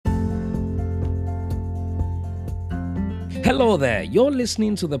Hello there, you're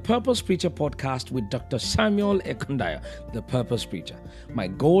listening to the Purpose Preacher podcast with Dr. Samuel Ekundaya, the Purpose Preacher. My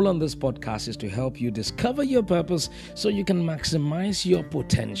goal on this podcast is to help you discover your purpose so you can maximize your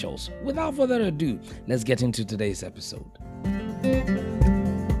potentials. Without further ado, let's get into today's episode.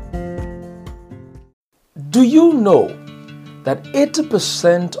 Do you know that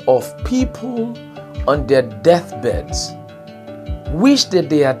 80% of people on their deathbeds wish that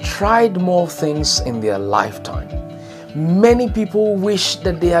they had tried more things in their lifetime? Many people wish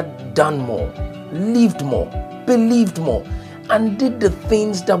that they had done more, lived more, believed more, and did the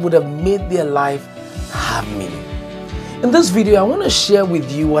things that would have made their life have meaning. In this video, I want to share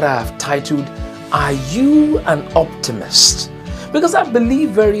with you what I have titled, Are You an Optimist? Because I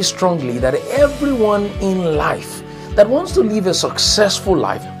believe very strongly that everyone in life that wants to live a successful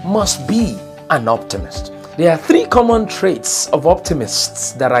life must be an optimist. There are three common traits of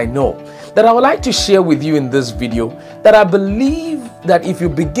optimists that I know that I would like to share with you in this video that I believe that if you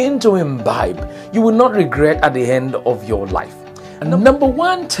begin to imbibe, you will not regret at the end of your life. And the number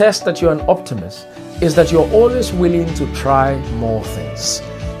one test that you're an optimist is that you're always willing to try more things.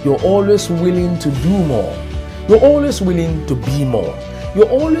 You're always willing to do more. You're always willing to be more. You're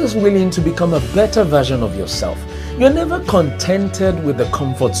always willing to become a better version of yourself. You're never contented with the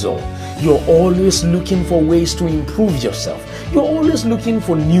comfort zone. You're always looking for ways to improve yourself. You're always looking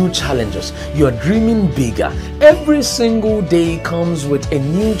for new challenges. You're dreaming bigger. Every single day comes with a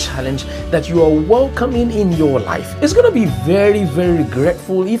new challenge that you are welcoming in your life. It's going to be very, very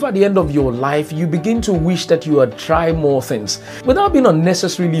regretful if at the end of your life you begin to wish that you had tried more things without being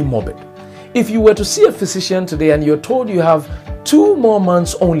unnecessarily morbid. If you were to see a physician today and you're told you have 2 more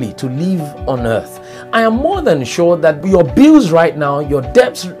months only to live on earth, I am more than sure that your bills right now, your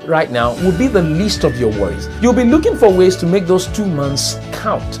debts right now will be the least of your worries. You'll be looking for ways to make those 2 months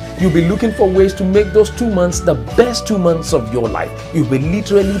count. You'll be looking for ways to make those 2 months the best 2 months of your life. You'll be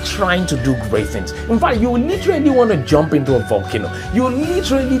literally trying to do great things. In fact, you will literally want to jump into a volcano. You will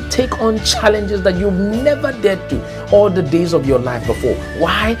literally take on challenges that you've never dared to all the days of your life before.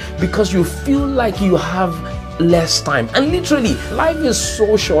 Why? Because you feel like you have less time. And literally, life is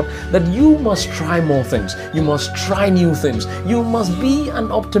so short that you must try more things. You must try new things. You must be an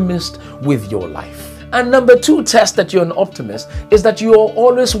optimist with your life. And number 2 test that you're an optimist is that you are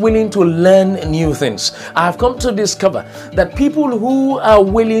always willing to learn new things. I have come to discover that people who are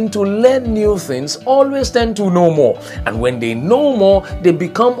willing to learn new things always tend to know more. And when they know more, they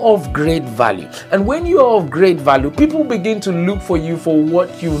become of great value. And when you are of great value, people begin to look for you for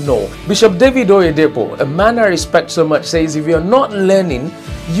what you know. Bishop David Oyedepo, a man I respect so much, says if you're not learning,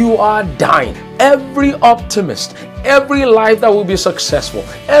 you are dying. Every optimist, every life that will be successful,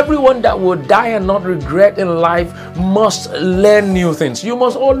 everyone that will die and not regret in life must learn new things. You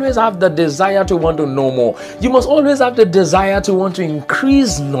must always have the desire to want to know more. You must always have the desire to want to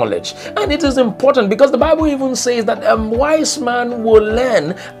increase knowledge. And it is important because the Bible even says that a wise man will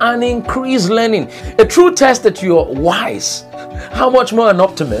learn and increase learning. A true test that you are wise, how much more an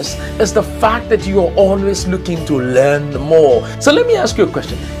optimist, is the fact that you are always looking to learn more. So let me ask you a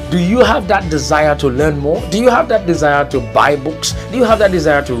question. Do you have that desire to learn more? Do you have that desire to buy books? Do you have that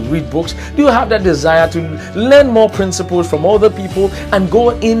desire to read books? Do you have that desire to learn more principles from other people and go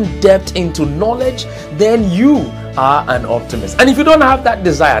in depth into knowledge? Then you are an optimist. And if you don't have that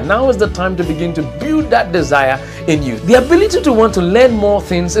desire, now is the time to begin to build that desire in you. The ability to want to learn more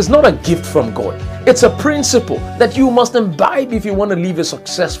things is not a gift from God. It's a principle that you must imbibe if you want to live a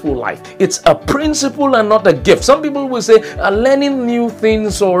successful life. It's a principle and not a gift. Some people will say learning new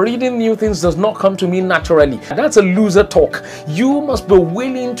things or reading new things does not come to me naturally. That's a loser talk. You must be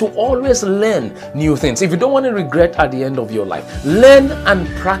willing to always learn new things if you don't want to regret at the end of your life. Learn and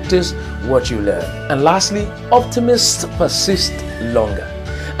practice what you learn. And lastly, optimists persist longer.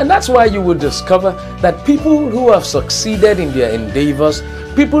 And that's why you will discover that people who have succeeded in their endeavors,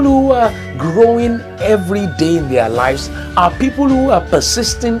 people who are growing every day in their lives, are people who are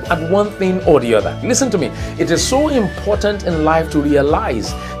persisting at one thing or the other. Listen to me. It is so important in life to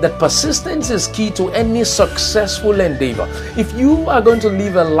realize that persistence is key to any successful endeavor. If you are going to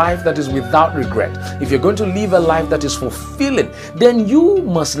live a life that is without regret, if you're going to live a life that is fulfilling, then you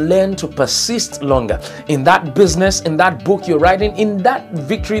must learn to persist longer in that business, in that book you're writing, in that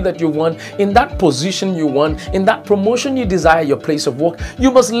victory that you want, in that position you want, in that promotion you desire, your place of work. You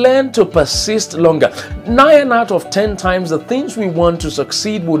must learn to persist longer. 9 out of 10 times the things we want to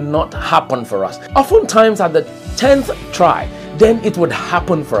succeed will not happen for us. Oftentimes at the 10th try, then it would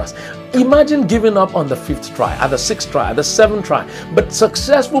happen for us. Imagine giving up on the 5th try, at the 6th try, at the 7th try. But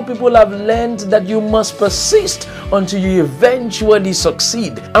successful people have learned that you must persist until you eventually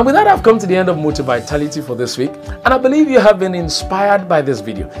succeed. And with that, I've come to the end of Motivitality for this week. And I believe you have been inspired by this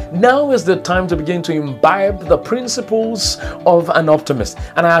video. Now is the time to begin to imbibe the principles of an optimist.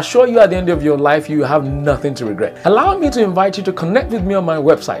 And I assure you, at the end of your life, you have nothing to regret. Allow me to invite you to connect with me on my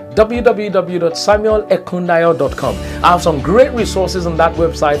website, www.samuelekundayo.com. I have some great resources on that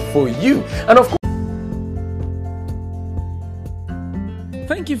website for you. And of course,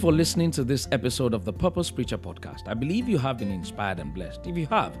 thank you for listening to this episode of the Purpose Preacher Podcast. I believe you have been inspired and blessed. If you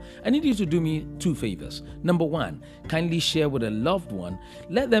have, I need you to do me 2 favors. Number 1, kindly share with a loved one.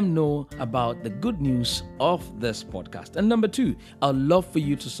 Let them know about the good news of this podcast. And number 2, I'd love for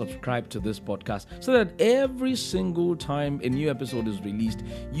you to subscribe to this podcast so that every single time a new episode is released,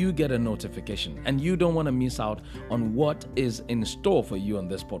 you get a notification and you don't want to miss out on what is in store for you on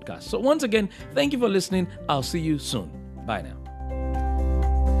this podcast. So once again, thank you for listening. I'll see you soon. Bye now.